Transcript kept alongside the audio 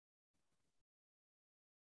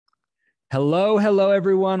Hello, hello,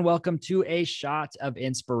 everyone. Welcome to A Shot of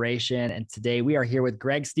Inspiration. And today we are here with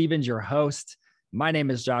Greg Stevens, your host. My name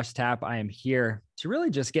is Josh Tapp. I am here to really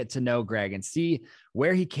just get to know Greg and see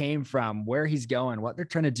where he came from, where he's going, what they're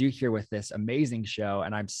trying to do here with this amazing show.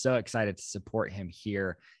 And I'm so excited to support him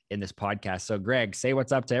here in this podcast. So, Greg, say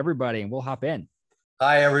what's up to everybody and we'll hop in.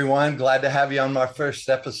 Hi, everyone. Glad to have you on my first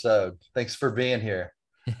episode. Thanks for being here.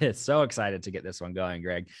 So excited to get this one going,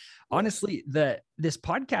 Greg. Honestly, this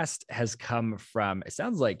podcast has come from, it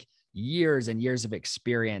sounds like, years and years of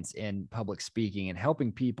experience in public speaking and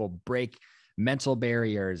helping people break mental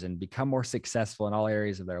barriers and become more successful in all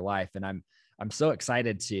areas of their life. And I'm so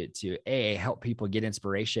excited to A, help people get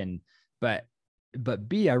inspiration, but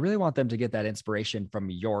B, I really want them to get that inspiration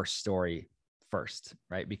from your story first,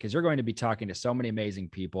 right? Because you're going to be talking to so many amazing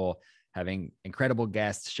people, having incredible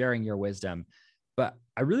guests, sharing your wisdom. But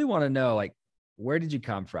I really want to know, like, where did you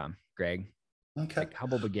come from, Greg? Okay. Like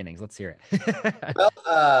humble beginnings. Let's hear it.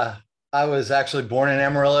 I was actually born in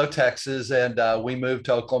Amarillo, Texas, and we moved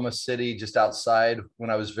to Oklahoma City just outside when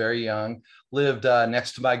I was very young. Lived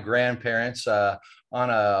next to my grandparents on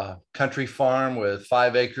a country farm with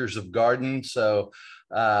 5 acres of garden. So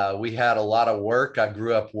we had a lot of work. I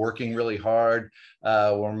grew up working really hard,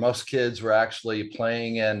 where most kids were actually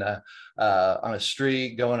playing on a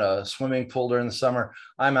street, going to a swimming pool during the summer.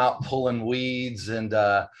 I'm out pulling weeds and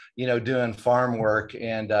doing farm work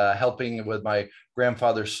and helping with my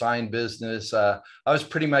grandfather's sign business. I was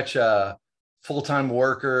pretty much a full-time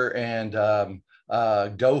worker and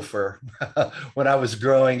gopher when I was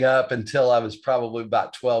growing up until I was probably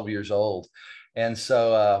about 12 years old. And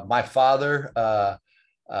so my father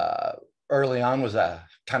early on was a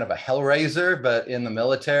kind of a hellraiser, but in the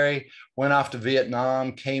military, went off to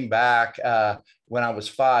Vietnam, came back when I was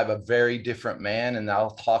 5, a very different man. And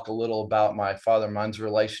I'll talk a little about my father-son's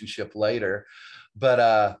relationship later.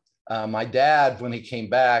 But my dad, when he came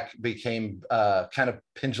back, became kind of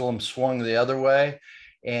pendulum swung the other way.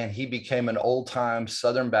 And he became an old-time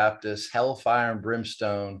Southern Baptist, hellfire and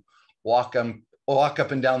brimstone, walk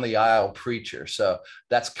up and down the aisle preacher. So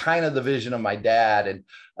that's kind of the vision of my dad. And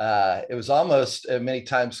it was almost many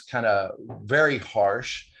times kind of very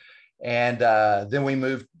harsh. And then we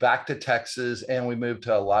moved back to Texas, and we moved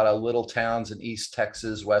to a lot of little towns in East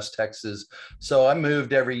Texas, West Texas. So I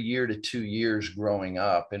moved every year to 2 years growing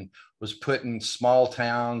up and was put in small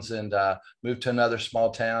towns and moved to another small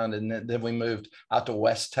town. And then we moved out to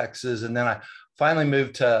West Texas. And then I finally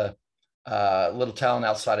moved to a little town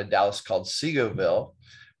outside of Dallas called Seagoville,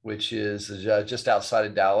 which is just outside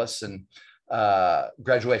of Dallas, and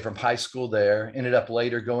graduated from high school there. Ended up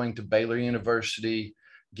later going to Baylor University,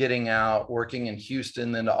 getting out, working in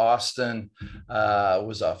Houston, then to Austin.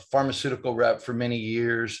 Was a pharmaceutical rep for many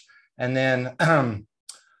years. And then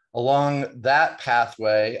along that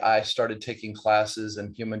pathway, I started taking classes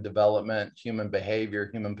in human development, human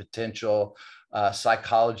behavior, human potential,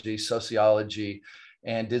 psychology, sociology,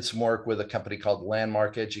 and did some work with a company called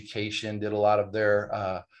Landmark Education, did a lot of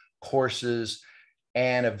their courses,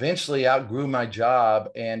 and eventually outgrew my job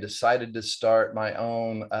and decided to start my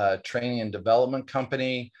own training and development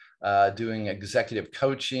company, doing executive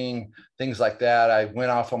coaching, things like that. I went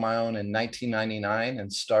off on my own in 1999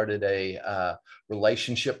 and started a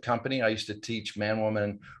relationship company. I used to teach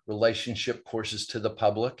man-woman relationship courses to the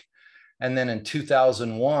public. And then in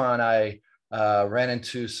 2001, I ran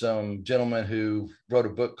into some gentlemen who wrote a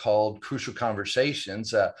book called Crucial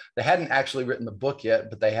Conversations. They hadn't actually written the book yet,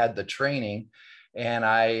 but they had the training. And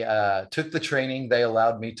I took the training. They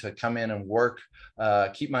allowed me to come in and work,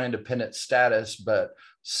 keep my independent status, but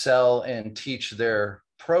sell and teach their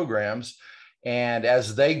programs. And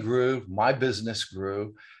as they grew, my business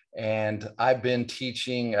grew. And I've been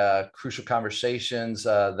teaching Crucial Conversations,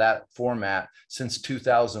 that format, since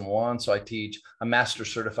 2001. So I teach, I'm master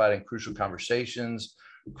certified in Crucial Conversations,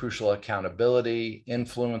 Crucial Accountability,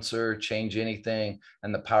 Influencer, Change Anything,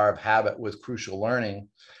 and the Power of Habit with Crucial Learning.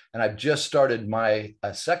 And I've just started my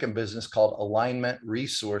second business called Alignment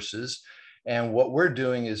Resources. And what we're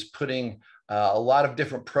doing is putting a lot of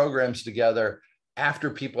different programs together after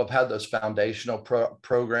people have had those foundational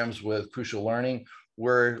programs with Crucial Learning.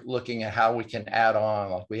 We're looking at how we can add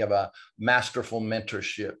on. Like we have a masterful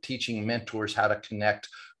mentorship, teaching mentors how to connect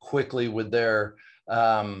quickly with their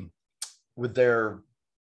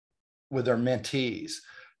mentees.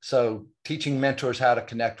 So teaching mentors how to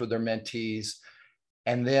connect with their mentees.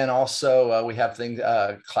 And then also we have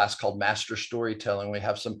a class called Master Storytelling. We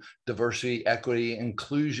have some diversity, equity,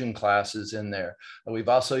 inclusion classes in there. We've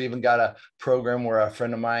also even got a program where a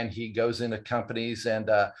friend of mine, he goes into companies and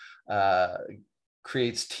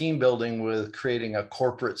creates team building with creating a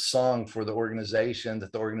corporate song for the organization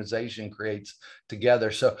that the organization creates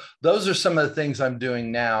together. So those are some of the things I'm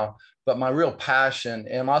doing now. But my real passion,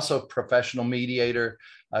 and I'm also a professional mediator.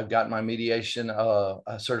 I've got my mediation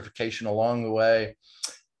certification along the way.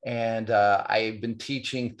 And I've been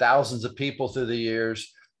teaching thousands of people through the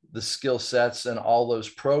years the skill sets and all those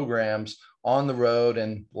programs on the road.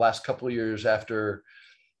 And the last couple of years after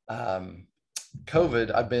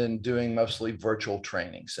COVID, I've been doing mostly virtual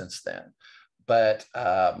training since then. But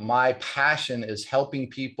my passion is helping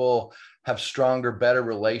people have stronger, better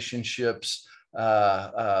relationships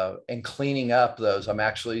and cleaning up those. I'm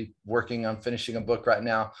actually working on finishing a book right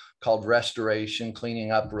now called Restoration,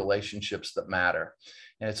 Cleaning Up Relationships That Matter.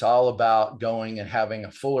 And it's all about going and having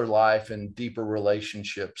a fuller life and deeper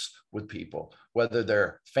relationships with people, whether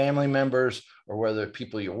they're family members or whether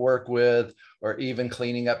people you work with, or even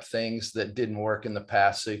cleaning up things that didn't work in the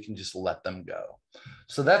past so you can just let them go.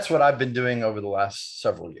 So that's what I've been doing over the last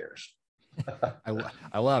several years.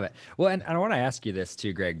 I love it. Well, and I want to ask you this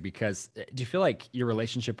too, Greg, because do you feel like your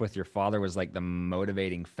relationship with your father was like the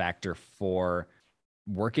motivating factor for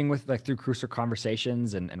working with, like, through Crucial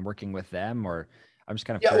Conversations and working with them? Or I'm just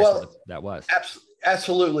kind of curious what that was.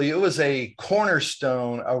 Absolutely. It was a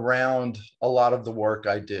cornerstone around a lot of the work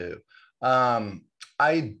I do.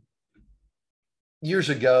 Years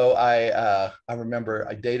ago, I remember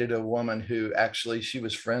I dated a woman who actually, she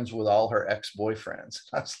was friends with all her ex-boyfriends.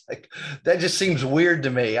 I was like, that just seems weird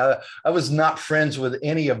to me. I was not friends with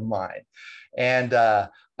any of mine, and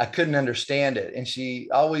I couldn't understand it. And she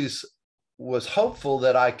always was hopeful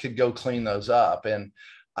that I could go clean those up. And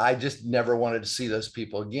I just never wanted to see those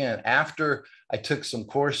people again. After I took some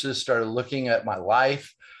courses, started looking at my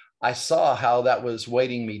life, I saw how that was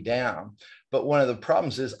weighting me down. But one of the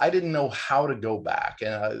problems is I didn't know how to go back.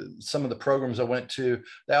 And some of the programs I went to,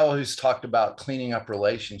 they always talked about cleaning up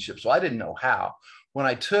relationships. So I didn't know how. When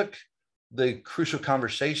I took the Crucial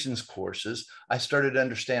Conversations courses, I started to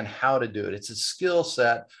understand how to do it. It's a skill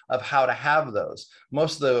set of how to have those.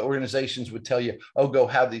 Most of the organizations would tell you, oh, go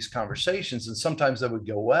have these conversations. And sometimes they would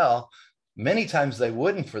go well. Many times they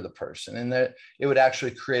wouldn't for the person, and that it would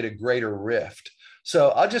actually create a greater rift. So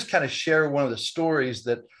I'll just kind of share one of the stories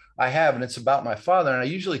that I have, and it's about my father. And I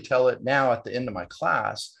usually tell it now at the end of my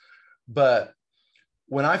class. But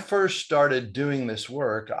when I first started doing this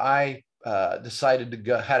work, I decided to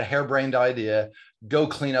go, had a harebrained idea, go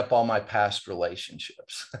clean up all my past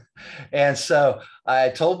relationships. And so I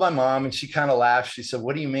told my mom, and she kind of laughed. She said,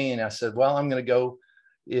 "What do you mean?" I said, "Well, I'm going to go.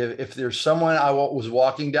 If there's someone I was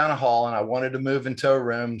walking down a hall and I wanted to move into a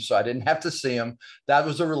room so I didn't have to see them, that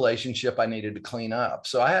was a relationship I needed to clean up."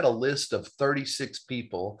 So I had a list of 36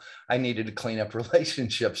 people I needed to clean up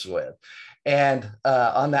relationships with. And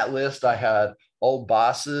on that list, I had old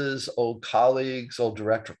bosses, old colleagues, old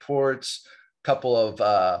direct reports, a couple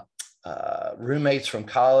of roommates from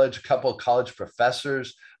college, a couple of college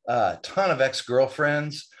professors, a ton of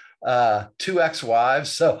ex-girlfriends, 2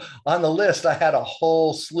 ex-wives. So on the list, I had a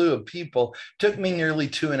whole slew of people. It took me nearly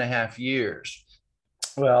 2.5 years.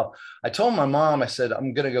 Well, I told my mom, I said,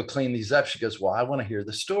 "I'm going to go clean these up." She goes, "Well, I want to hear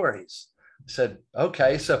the stories." I said,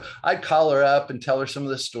 "Okay." So I'd call her up and tell her some of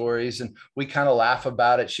the stories, and we kind of laugh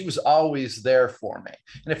about it. She was always there for me.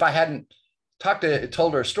 And if I hadn't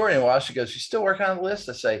told her a story in a while, she goes, "You still working on the list?"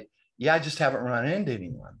 I say, "Yeah, I just haven't run into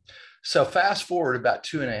anyone." So fast forward about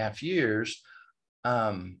 2.5 years,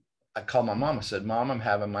 I called my mom. I said, "Mom, I'm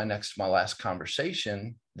having my last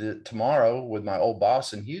conversation tomorrow with my old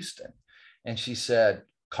boss in Houston." And she said,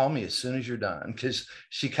 "Call me as soon as you're done," because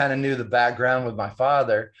she kind of knew the background with my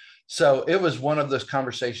father. So it was one of those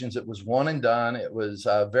conversations. It was one and done. It was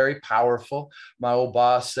very powerful. My old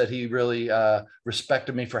boss said he really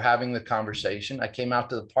respected me for having the conversation. I came out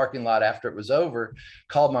to the parking lot after it was over,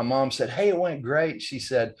 called my mom, said, "Hey, it went great." She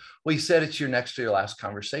said, "Well, you said it's your next to your last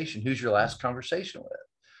conversation. Who's your last conversation with?"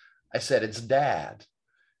 I said, "It's Dad."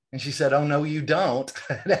 And she said, "Oh, no, you don't."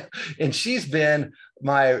 And she's been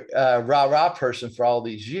my rah-rah person for all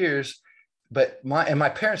these years. But my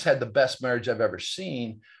parents had the best marriage I've ever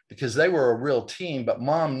seen because they were a real team. But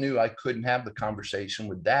Mom knew I couldn't have the conversation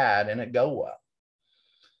with Dad and it go well.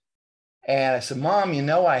 And I said, "Mom,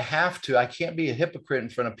 I have to. I can't be a hypocrite in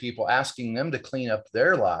front of people asking them to clean up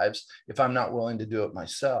their lives if I'm not willing to do it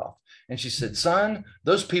myself." And she said, "Son,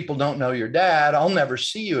 those people don't know your dad. I'll never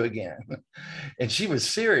see you again." And she was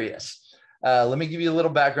serious. Let me give you a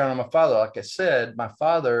little background on my father. Like I said, my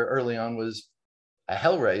father early on was a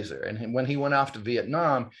hellraiser. And when he went off to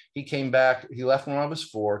Vietnam, he came back. He left when I was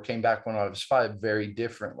 4, came back when I was 5 very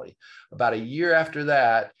differently. About a year after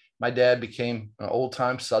that, my dad became an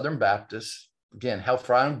old-time Southern Baptist. again,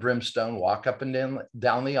 hellfire and brimstone, walk up and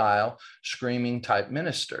down the aisle, screaming type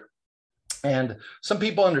minister. And some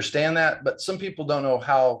people understand that, but some people don't know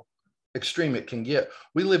how extreme it can get.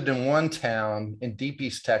 We lived in one town in deep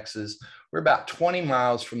East Texas. We're about 20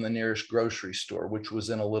 miles from the nearest grocery store, which was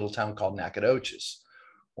in a little town called Nacogdoches.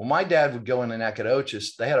 Well, my dad would go into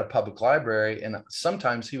Nacogdoches. They had a public library, and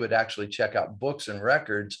sometimes he would actually check out books and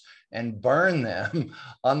records and burn them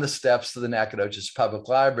on the steps of the Nacogdoches Public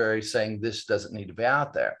Library, saying this doesn't need to be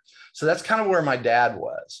out there. So that's kind of where my dad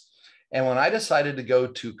was. And when I decided to go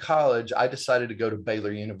to college, I decided to go to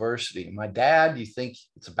Baylor University. My dad, you think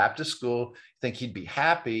it's a Baptist school, you think he'd be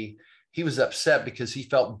happy. He was upset because he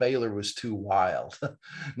felt Baylor was too wild.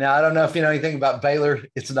 Now, I don't know if you know anything about Baylor.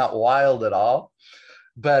 It's not wild at all.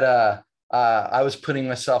 But I was putting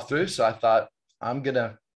myself through. So I thought, I'm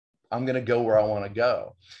gonna go where I want to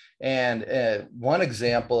go. And one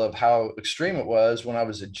example of how extreme it was, when I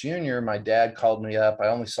was a junior, my dad called me up. I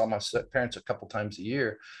only saw my parents a couple times a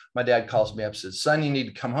year. My dad calls me up and says, son, you need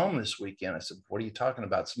to come home this weekend. I said, what are you talking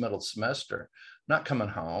about? It's middle semester. I'm not coming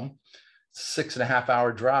home. It's a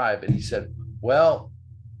 6.5-hour drive. And he said, well,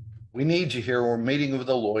 we need you here. We're meeting with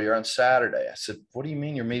a lawyer on Saturday. I said, what do you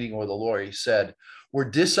mean you're meeting with a lawyer? He said, we're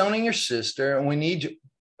disowning your sister and we need you.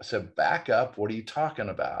 I said, back up. What are you talking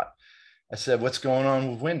about? I said, what's going on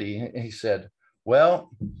with Wendy? And he said,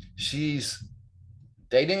 well, she's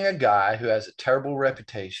dating a guy who has a terrible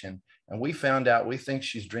reputation. And we found out, we think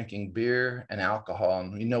she's drinking beer and alcohol.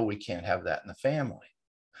 And we know we can't have that in the family.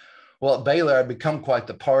 Well, at Baylor, I'd become quite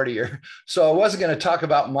the partier. So I wasn't going to talk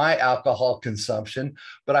about my alcohol consumption,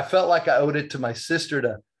 but I felt like I owed it to my sister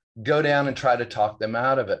to go down and try to talk them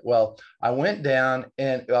out of it. Well, I went down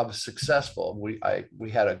and I was successful. We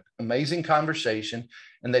had an amazing conversation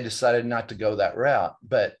and they decided not to go that route.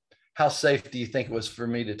 But how safe do you think it was for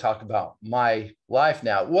me to talk about my life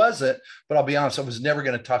now? It wasn't, but I'll be honest, I was never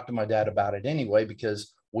going to talk to my dad about it anyway,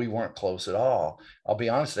 because we weren't close at all. I'll be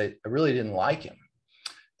honest, I really didn't like him.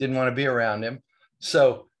 Didn't want to be around him.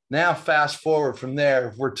 So now fast forward from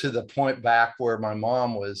there, we're to the point back where my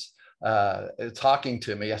mom was talking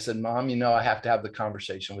to me. I said, Mom, you know, I have to have the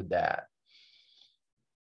conversation with Dad.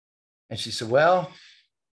 And she said, well,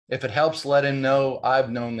 if it helps, let him know I've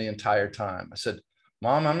known the entire time. I said,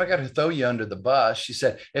 Mom, I'm not going to throw you under the bus. She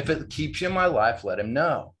said, if it keeps you in my life, let him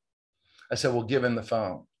know. I said, well, give him the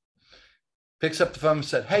phone. Picks up the phone and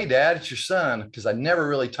said, hey, Dad, it's your son. Because I never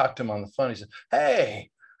really talked to him on the phone. He said, hey.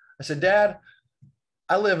 I said, Dad,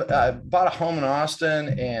 I bought a home in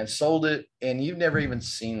Austin and sold it, and you've never even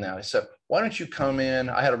seen that. I said, why don't you come in?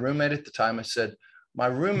 I had a roommate at the time. I said, my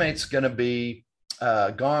roommate's going to be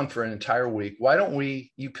gone for an entire week. Why don't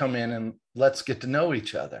you come in and let's get to know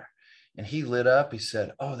each other? And he lit up. He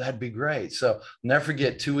said, oh, that'd be great. So I'll never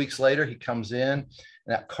forget, 2 weeks later, he comes in and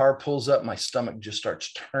that car pulls up. My stomach just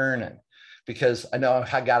starts turning because I know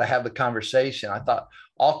I got to have the conversation. I thought,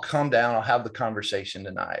 I'll calm down. I'll have the conversation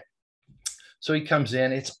tonight. So he comes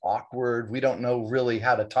in, it's awkward. We don't know really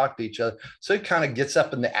how to talk to each other. So he kind of gets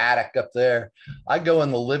up in the attic up there. I go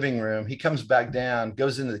in the living room. He comes back down,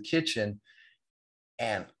 goes into the kitchen.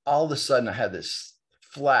 And all of a sudden I had this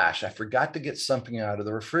flash. I forgot to get something out of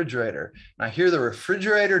the refrigerator. And I hear the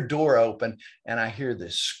refrigerator door open and I hear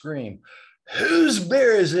this scream, whose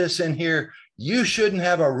beer is this in here? You shouldn't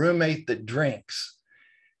have a roommate that drinks.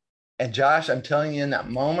 And Josh, I'm telling you, in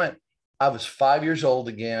that moment, I was 5 years old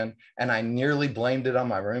again, and I nearly blamed it on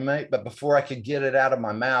my roommate. But before I could get it out of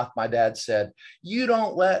my mouth, my dad said, you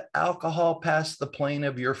don't let alcohol pass the plane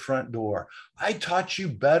of your front door. I taught you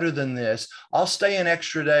better than this. I'll stay an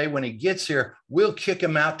extra day. When he gets here, we'll kick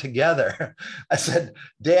him out together. I said,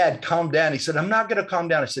 Dad, calm down. He said, I'm not going to calm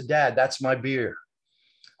down. I said, Dad, that's my beer.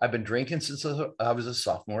 I've been drinking since I was a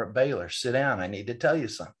sophomore at Baylor. Sit down. I need to tell you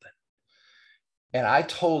something. And I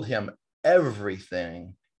told him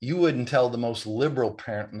everything you wouldn't tell the most liberal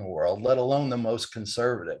parent in the world, let alone the most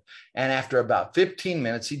conservative. And after about 15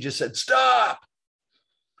 minutes, he just said, stop.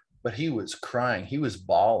 But he was crying. He was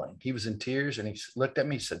bawling. He was in tears. And he looked at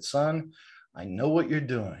me, he said, son, I know what you're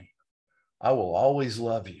doing. I will always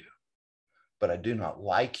love you, but I do not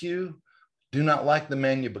like you. Do not like the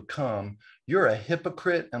man you become. You're a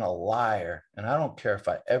hypocrite and a liar. And I don't care if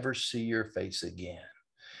I ever see your face again.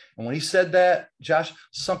 And when he said that, Josh,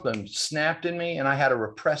 something snapped in me and I had a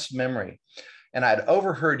repressed memory. And I'd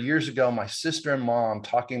overheard years ago my sister and mom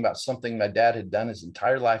talking about something my dad had done his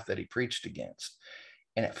entire life that he preached against.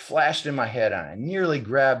 And it flashed in my head and I nearly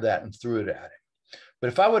grabbed that and threw it at him. But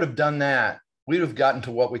if I would have done that, we'd have gotten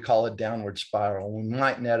to what we call a downward spiral. We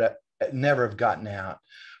might never have gotten out.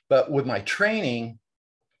 But with my training,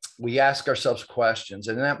 we ask ourselves questions.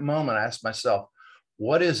 And in that moment, I asked myself,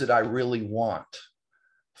 what is it I really want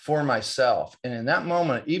for myself? And in that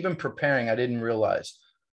moment, even preparing, I didn't realize.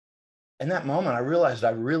 In that moment, I realized I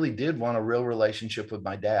really did want a real relationship with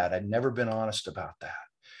my dad. I'd never been honest about that.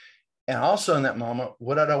 And also in that moment,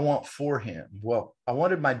 what did I want for him? Well, I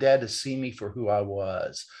wanted my dad to see me for who I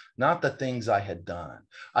was, not the things I had done.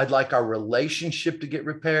 I'd like our relationship to get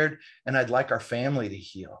repaired, and I'd like our family to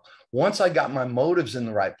heal. Once I got my motives in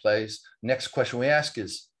the right place, next question we ask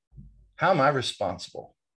is, how am I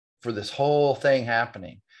responsible for this whole thing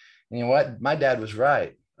happening? And you know what? My dad was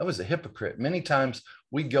right. I was a hypocrite. Many times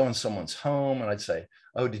we'd go in someone's home and I'd say,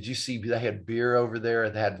 oh, did you see they had beer over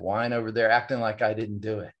there? They had wine over there, acting like I didn't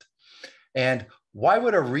do it. And why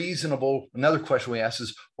would another question we ask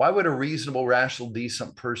is, why would a reasonable, rational,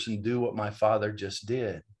 decent person do what my father just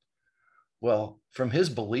did? Well, from his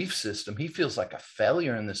belief system, he feels like a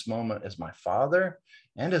failure in this moment as my father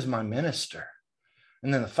and as my minister.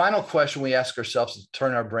 And then the final question we ask ourselves to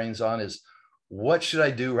turn our brains on is, what should I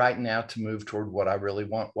do right now to move toward what I really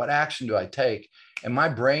want? What action do I take? And my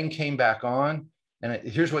brain came back on, and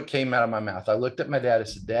here's what came out of my mouth. I looked at my dad and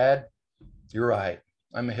said, Dad, you're right.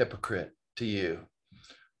 I'm a hypocrite to you.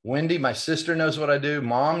 Wendy, my sister, knows what I do.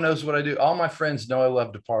 Mom knows what I do. All my friends know I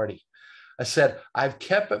love to party. I said, I've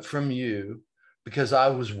kept it from you because I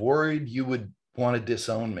was worried you would want to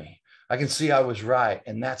disown me. I can see I was right,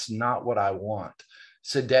 and that's not what I want. I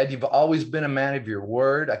said, Dad, you've always been a man of your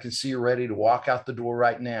word. I can see you're ready to walk out the door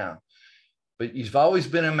right now. But you've always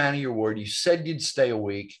been a man of your word. You said you'd stay a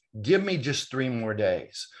week. Give me just 3 more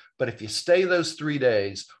days. But if you stay those 3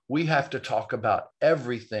 days, we have to talk about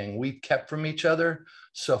everything we've kept from each other.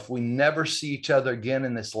 So if we never see each other again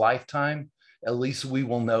in this lifetime, at least we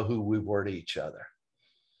will know who we were to each other.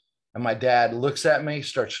 And my dad looks at me,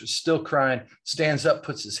 starts still crying, stands up,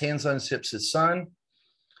 puts his hands on his hips, says, son,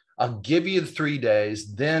 I'll give you the 3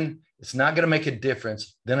 days. Then it's not going to make a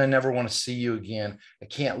difference. Then I never want to see you again. I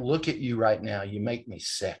can't look at you right now. You make me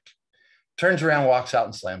sick. Turns around, walks out,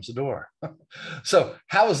 and slams the door. So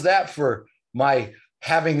how was that for my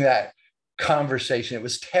having that conversation? It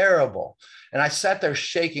was terrible. And I sat there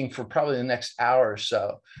shaking for probably the next hour or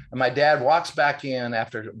so. And my dad walks back in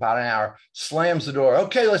after about an hour, slams the door.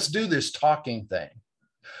 Okay, let's do this talking thing.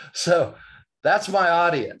 So that's my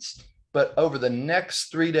audience. But over the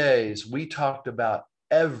next 3 days, we talked about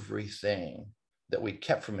everything that we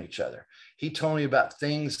kept from each other. He told me about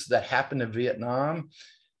things that happened in Vietnam,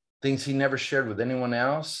 things he never shared with anyone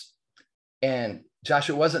else. And Josh,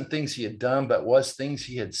 it wasn't things he had done, but was things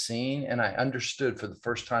he had seen. And I understood for the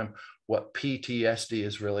first time what PTSD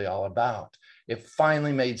is really all about. It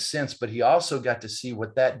finally made sense, but he also got to see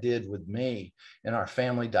what that did with me and our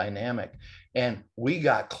family dynamic. And we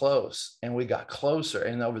got close and we got closer.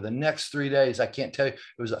 And over the next 3 days, I can't tell you,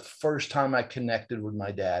 it was the first time I connected with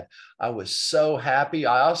my dad. I was so happy.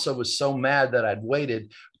 I also was so mad that I'd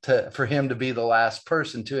waited for him to be the last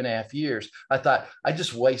person, 2.5 years. I thought I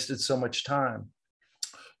just wasted so much time.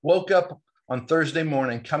 Woke up on Thursday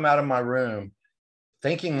morning, come out of my room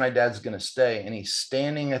thinking my dad's going to stay. And he's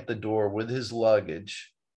standing at the door with his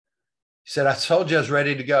luggage. He said, I told you I was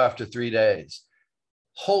ready to go after 3 days.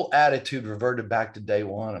 Whole attitude reverted back to day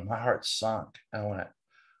one and my heart sunk. I went,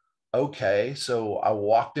 okay. So I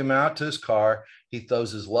walked him out to his car. He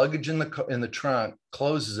throws his luggage in the trunk,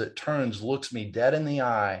 closes it, turns, looks me dead in the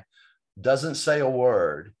eye, doesn't say a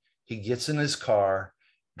word. He gets in his car,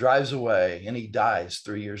 drives away, and he dies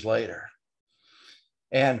 3 years later.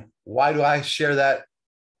 And why do I share that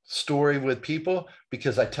story with people?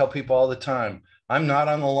 Because I tell people all the time, I'm not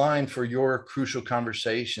on the line for your crucial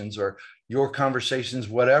conversations or your conversations,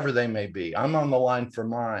 whatever they may be. I'm on the line for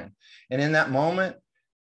mine. And in that moment,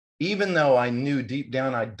 even though I knew deep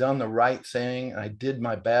down I'd done the right thing and I did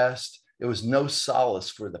my best, it was no solace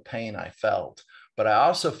for the pain I felt. But I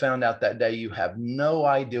also found out that day, you have no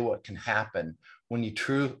idea what can happen when you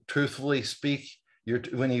truthfully speak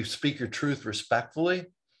when you speak your truth respectfully,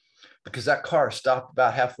 because that car stopped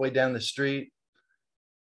about halfway down the street,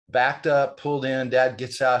 backed up, pulled in. Dad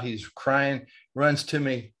gets out. He's crying, runs to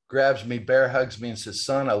me, grabs me, bear hugs me and says,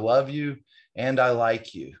 son, I love you and I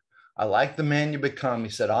like you. I like the man you become. He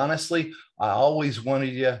said, honestly, I always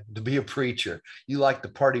wanted you to be a preacher. You like to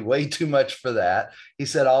party way too much for that. He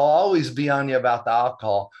said, I'll always be on you about the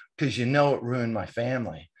alcohol because you know it ruined my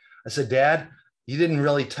family. I said, Dad, you didn't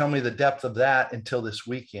really tell me the depth of that until this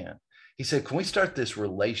weekend. He said, can we start this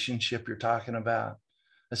relationship you're talking about?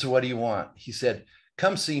 I said, what do you want? He said,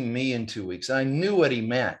 come see me in 2 weeks. And I knew what he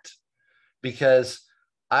meant because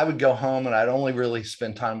I would go home and I'd only really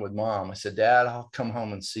spend time with mom. I said, Dad, I'll come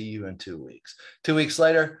home and see you in 2 weeks. 2 weeks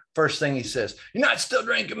later, first thing he says, you're not still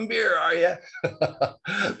drinking beer, are you?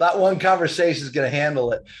 That one conversation is going to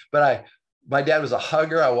handle it. But my dad was a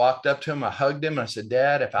hugger. I walked up to him, I hugged him, and I said,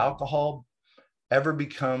 Dad, if alcohol ever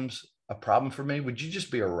becomes a problem for me, would you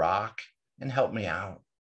just be a rock and help me out?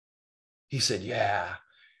 He said, yeah.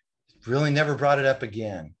 Really never brought it up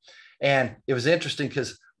again. And it was interesting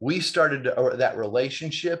because we started that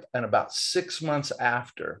relationship, and about 6 months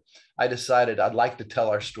after, I decided I'd like to tell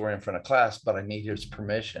our story in front of class, but I need his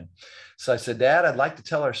permission. So I said, Dad, I'd like to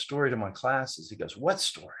tell our story to my classes. He goes, what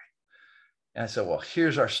story? And I said, well,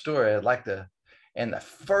 here's our story. I'd like to. And the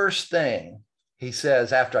first thing he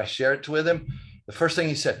says after I share it with him, the first thing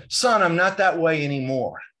he said, son, I'm not that way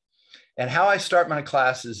anymore. And how I start my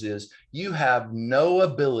classes is, you have no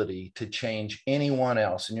ability to change anyone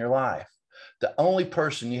else in your life. The only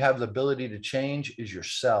person you have the ability to change is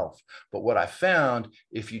yourself. But what I found,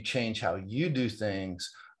 if you change how you do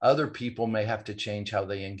things, other people may have to change how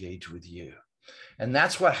they engage with you. And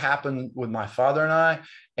that's what happened with my father and I.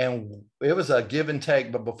 And it was a give and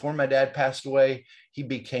take. But before my dad passed away, he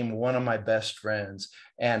became one of my best friends.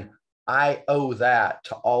 And I owe that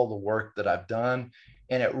to all the work that I've done.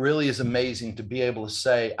 And it really is amazing to be able to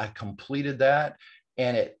say I completed that.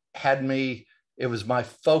 And it was my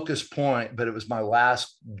focus point, but it was my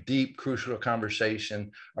last deep, crucial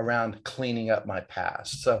conversation around cleaning up my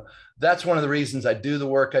past. So that's one of the reasons I do the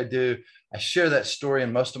work I do. I share that story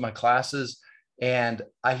in most of my classes, and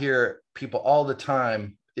I hear people all the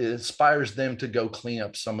time. It inspires them to go clean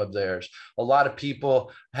up some of theirs. A lot of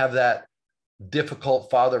people have that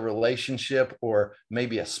difficult father relationship, or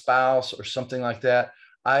maybe a spouse or something like that.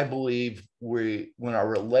 I believe when our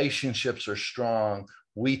relationships are strong,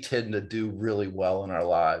 we tend to do really well in our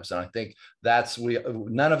lives. And I think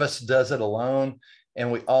none of us does it alone.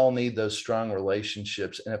 And we all need those strong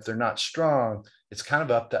relationships. And if they're not strong, it's kind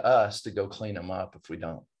of up to us to go clean them up if we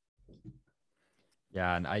don't.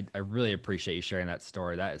 Yeah. And I really appreciate you sharing that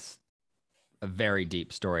story. That is a very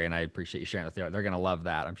deep story, and I appreciate you sharing it. They're going to love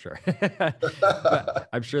that, I'm sure. But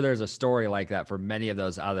I'm sure there's a story like that for many of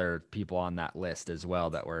those other people on that list as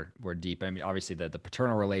well that were deep. I mean, obviously the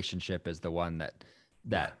paternal relationship is the one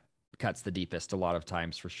that cuts the deepest a lot of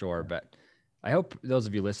times, for sure. But I hope those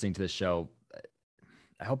of you listening to this show,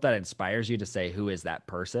 I hope that inspires you to say, who is that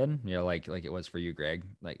person? You know, like it was for you, Greg.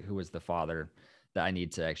 Like, who is the father that I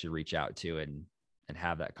need to actually reach out to and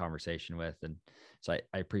have that conversation with? And so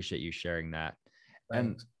I appreciate you sharing that.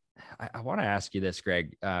 Thanks. And I want to ask you this,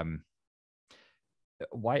 Greg.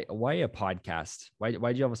 Why a podcast? Why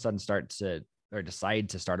did you all of a sudden decide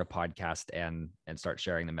to start a podcast and start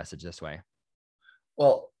sharing the message this way?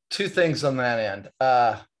 Well, two things on that end.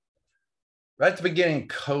 Right at the beginning of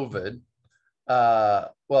COVID,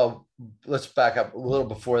 well, let's back up a little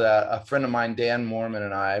before that. A friend of mine, Dan Mormon,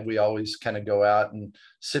 and we always kind of go out and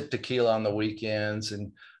sip tequila on the weekends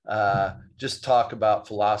and just talk about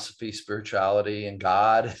philosophy, spirituality, and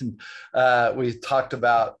God. And we talked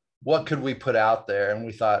about what could we put out there, and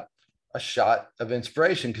we thought a shot of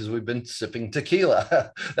inspiration, because we've been sipping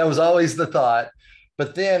tequila. That was always the thought.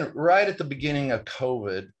 But then right at the beginning of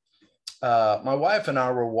COVID, my wife and I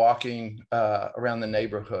were walking around the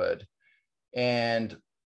neighborhood, and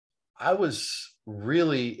I was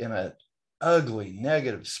really in an ugly,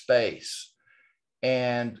 negative space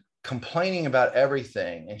and complaining about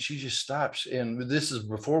everything. And she just stops. And this is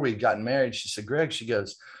before we'd gotten married. She said, Greg, she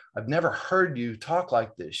goes, I've never heard you talk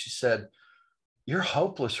like this. She said, you're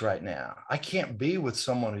hopeless right now. I can't be with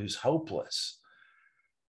someone who's hopeless.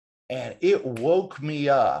 And it woke me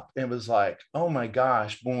up. It was like, oh my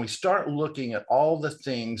gosh, when we start looking at all the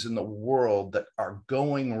things in the world that are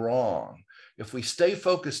going wrong, if we stay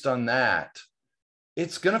focused on that,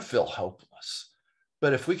 it's going to feel hopeless.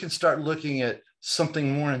 But if we can start looking at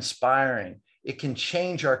something more inspiring, it can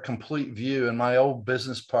change our complete view. And my old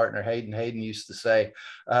business partner, Hayden used to say,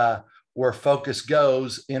 where focus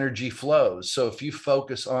goes, energy flows. So if you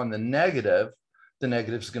focus on the negative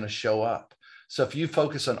is going to show up. So if you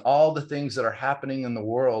focus on all the things that are happening in the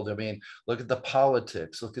world, I mean, look at the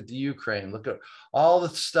politics, look at the Ukraine, look at all the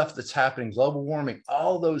stuff that's happening, global warming,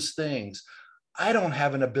 all those things. I don't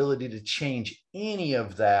have an ability to change any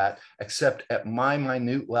of that except at my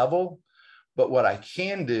minute level. But what I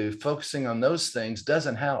can do, focusing on those things,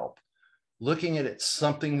 doesn't help. Looking at it,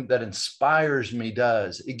 something that inspires me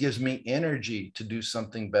does. It gives me energy to do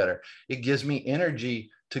something better. It gives me energy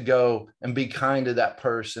to go and be kind to that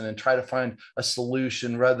person and try to find a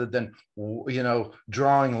solution rather than,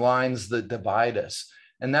 drawing lines that divide us.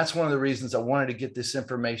 And that's one of the reasons I wanted to get this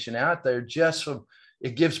information out there, just so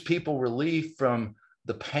it gives people relief from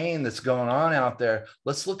the pain that's going on out there.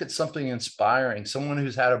 Let's look at something inspiring, someone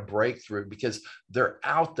who's had a breakthrough, because they're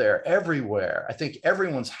out there everywhere. I think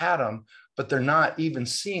everyone's had them, but they're not even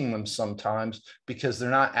seeing them sometimes because they're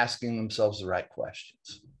not asking themselves the right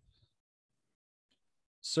questions.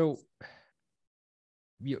 So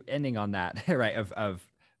you ending on that, right, of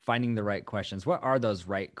finding the right questions. What are those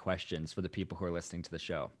right questions for the people who are listening to the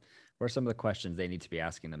show? What are some of the questions they need to be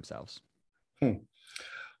asking themselves?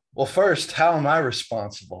 Well, first, how am I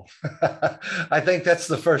responsible? I think that's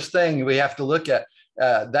the first thing we have to look at.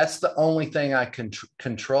 That's the only thing I can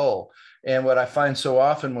control. And what I find so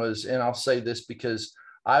often was, and I'll say this because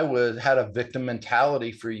I had a victim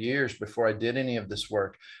mentality for years before I did any of this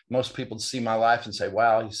work. Most people see my life and say,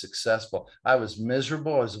 wow, he's successful. I was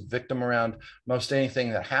miserable. I was a victim around most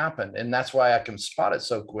anything that happened. And that's why I can spot it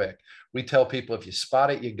so quick. We tell people, if you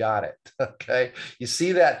spot it, you got it. Okay. You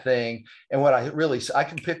see that thing. And I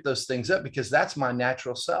can pick those things up because that's my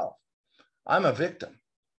natural self. I'm a victim.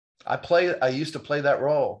 I used to play that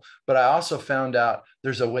role, but I also found out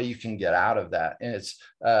there's a way you can get out of that. And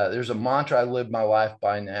there's a mantra I live my life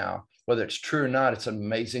by now, whether it's true or not. It's an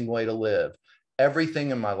amazing way to live.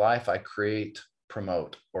 Everything in my life I create,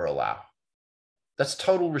 promote, or allow. That's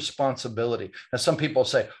total responsibility. Now, some people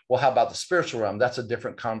say, well, how about the spiritual realm? That's a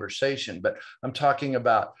different conversation, but I'm talking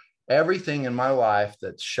about everything in my life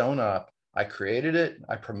that's shown up. I created it,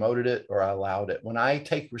 I promoted it, or I allowed it. When I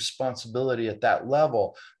take responsibility at that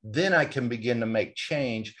level, then I can begin to make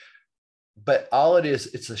change. But all it is,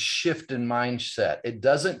 it's a shift in mindset. It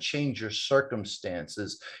doesn't change your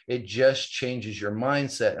circumstances. It just changes your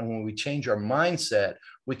mindset. And when we change our mindset,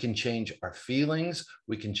 we can change our feelings.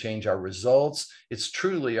 We can change our results. It's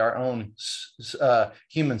truly our own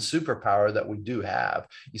human superpower that we do have.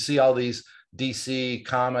 You see all these DC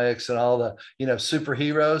comics and all the,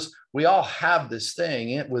 superheroes. We all have this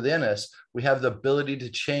thing within us. We have the ability to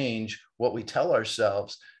change what we tell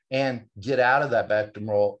ourselves and get out of that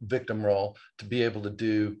victim role to be able to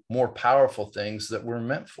do more powerful things that we're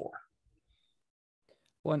meant for.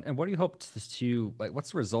 Well, and what do you hope to like,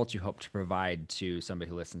 what's the results you hope to provide to somebody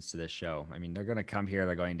who listens to this show? I mean, they're going to come here,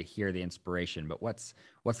 they're going to hear the inspiration, but what's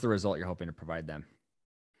the result you're hoping to provide them?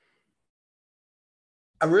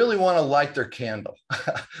 I really want to light their candle.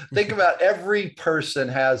 Think about every person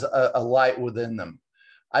has a light within them.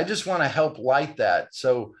 I just want to help light that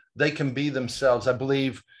so they can be themselves. I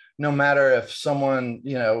believe no matter if someone,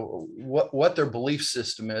 what their belief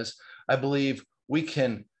system is, I believe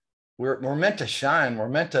we're meant to shine. We're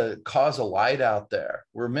meant to cause a light out there.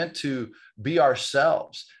 We're meant to be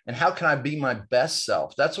ourselves. And how can I be my best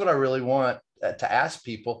self? That's what I really want to ask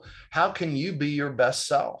people. How can you be your best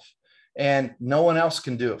self? And no one else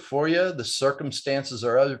can do it for you. The circumstances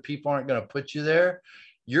or other people aren't going to put you there.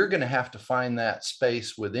 You're going to have to find that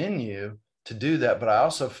space within you to do that. But I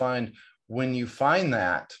also find when you find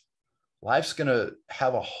that, life's going to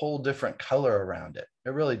have a whole different color around it. It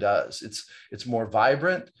really does. It's more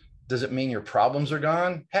vibrant. Does it mean your problems are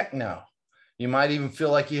gone? Heck no. You might even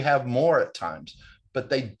feel like you have more at times, but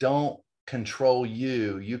they don't control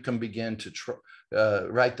you. You can begin to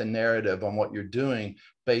write the narrative on what you're doing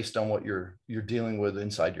based on what you're dealing with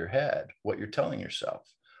inside your head, what you're telling yourself.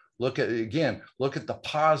 Look at the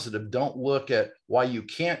positive. Don't look at why you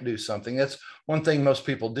can't do something. That's one thing most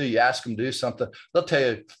people do. You ask them to do something, they'll tell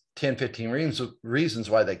you 10, 15 reasons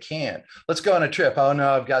why they can't. Let's go on a trip. Oh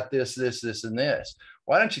no, I've got this, and this.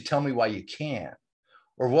 Why don't you tell me why you can't?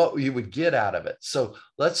 Or what you would get out of it. So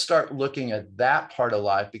let's start looking at that part of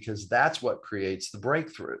life, because that's what creates the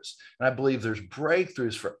breakthroughs. And I believe there's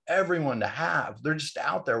breakthroughs for everyone to have. They're just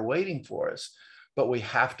out there waiting for us, but we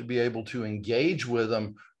have to be able to engage with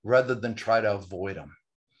them rather than try to avoid them.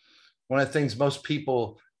 One of the things most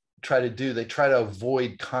people try to do, they try to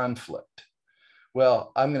avoid conflict.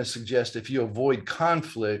 Well, I'm going to suggest if you avoid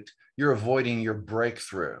conflict, you're avoiding your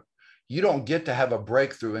breakthrough. You don't get to have a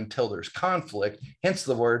breakthrough until there's conflict, hence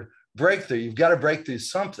the word breakthrough. You've got to break through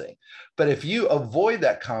something. But if you avoid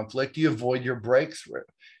that conflict, you avoid your breakthrough.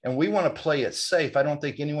 And we want to play it safe. I don't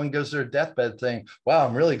think anyone goes to their deathbed saying, wow,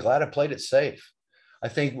 I'm really glad I played it safe. I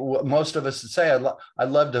think what most of us would say, I'd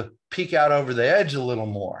love to peek out over the edge a little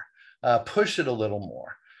more, push it a little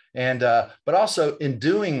more. And but also in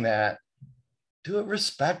doing that, do it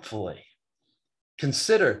respectfully.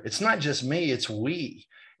 Consider it's not just me, it's we.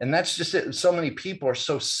 And that's just it. So many people are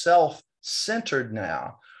so self-centered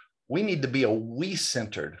now. We need to be a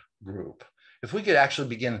we-centered group. If we could actually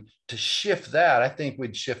begin to shift that, I think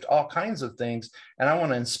we'd shift all kinds of things. And I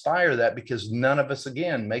want to inspire that, because none of us,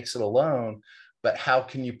 again, makes it alone. But how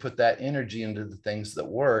can you put that energy into the things that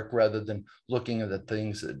work rather than looking at the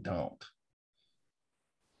things that don't?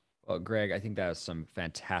 Well, Greg, I think that was some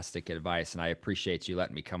fantastic advice, and I appreciate you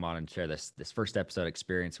letting me come on and share this first episode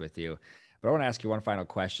experience with you. But I want to ask you one final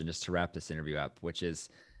question just to wrap this interview up, which is,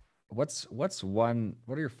 what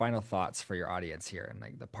are your final thoughts for your audience here, and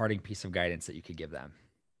like the parting piece of guidance that you could give them?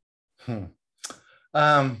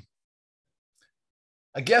 I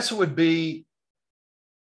guess it would be,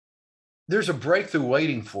 there's a breakthrough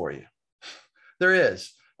waiting for you. There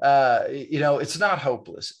is. It's not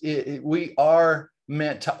hopeless. We are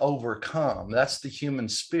meant to overcome. That's the human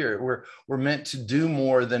spirit. We're meant to do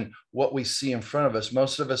more than what we see in front of us.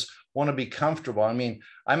 Most of us want to be comfortable. I mean,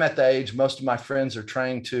 I'm at the age, most of my friends are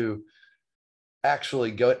trying to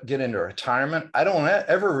actually get into retirement. I don't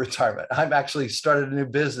ever retirement. I've actually started a new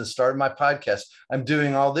business, started my podcast. I'm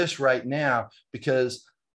doing all this right now because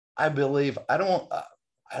I believe I'm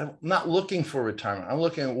not looking for retirement. I'm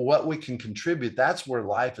looking at what we can contribute. That's where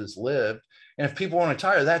life is lived. And if people want to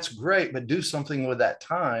retire, that's great, but do something with that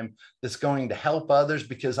time that's going to help others.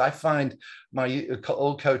 Because I find my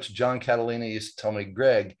old coach, John Catalina, used to tell me,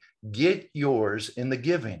 Greg, get yours in the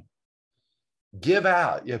giving. Give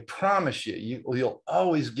out. I promise you'll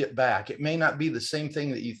always get back. It may not be the same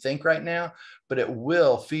thing that you think right now, but it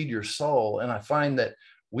will feed your soul. And I find that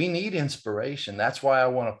we need inspiration. That's why I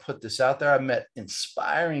want to put this out there. I've met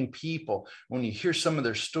inspiring people. When you hear some of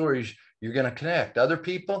their stories, you're going to connect. Other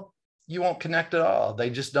people, you won't connect at all. They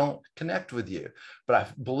just don't connect with you. But I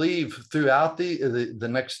believe throughout the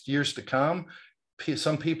next years to come,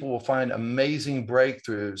 some people will find amazing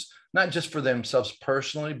breakthroughs, not just for themselves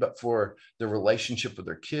personally, but for their relationship with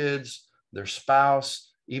their kids, their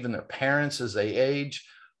spouse, even their parents as they age.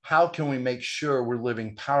 How can we make sure we're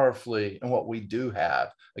living powerfully in what we do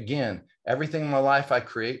have? Again, everything in my life I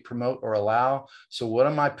create, promote, or allow. So what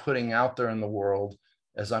am I putting out there in the world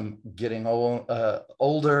as I'm getting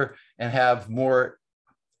older and have more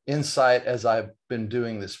insight as I've been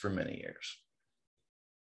doing this for many years?